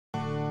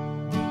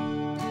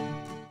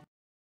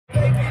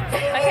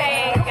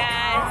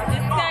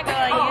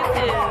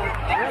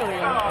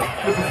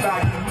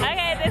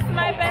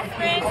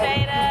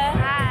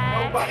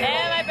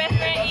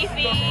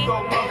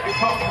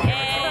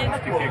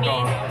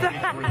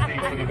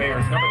received for the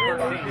Bears. Number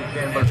 13,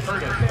 Chandler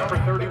Curtis. Number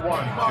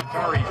 31,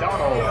 Jatari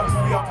Donald.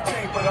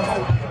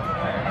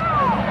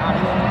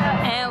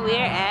 And we're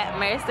at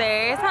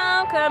Mercer's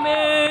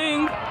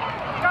homecoming.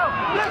 Go!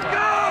 Let's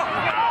go!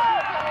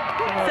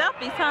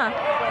 Selfies, huh?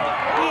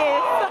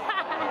 Yes.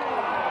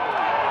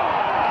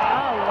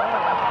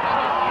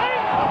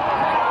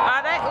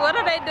 What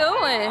are they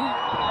doing?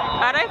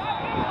 Are they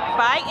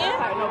fighting?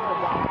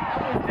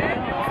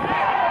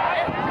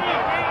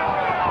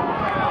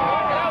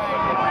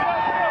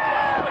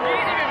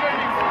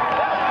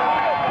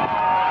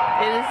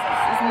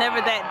 It's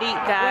never that deep,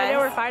 guys. Well, they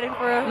were fighting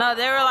for us? No,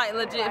 they were like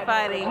legit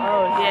fighting.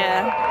 Oh, shit.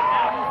 Yeah.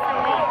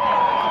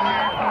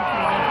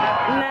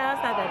 No,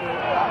 it's not that deep.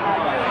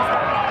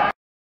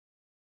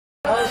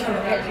 I was trying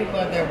to catch people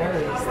at their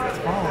words. That's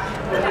wrong.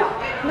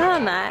 No,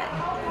 I'm not.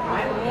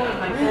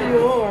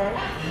 You are.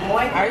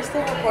 Are you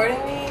still recording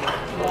me?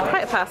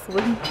 Quite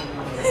possibly. I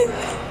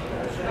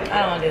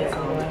don't want to do this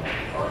anymore.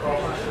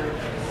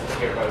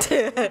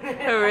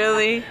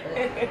 Really?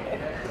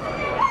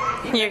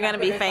 You're gonna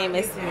be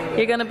famous.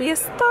 You're gonna be a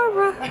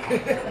star.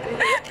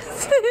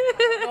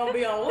 Gonna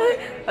be on what?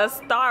 A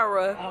star.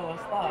 Oh, a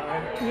star.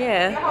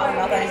 Yeah. I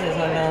thought you said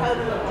something else.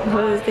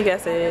 What do you think I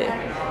said? I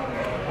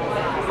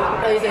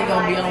thought you said you're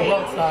gonna be on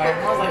Rockstar. I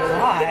was like,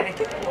 why?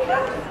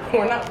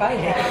 We're not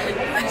fighting.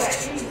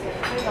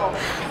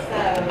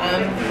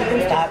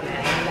 Stop.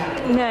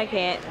 No, I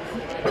can't.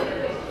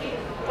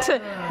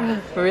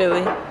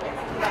 Really?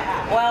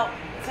 Well,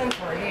 since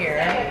we're here,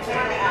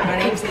 my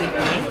name's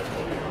Leafy.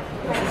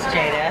 This is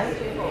Jada.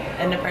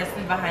 And the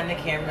person behind the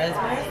camera is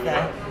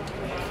Marissa.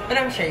 But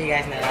I'm sure you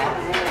guys know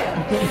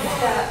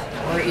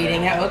that. We're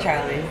eating at Old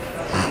Charlie's.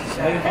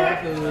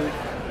 Food.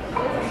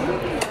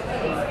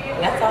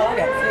 That's all I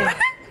got to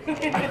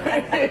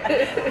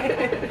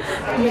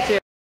say. Me too.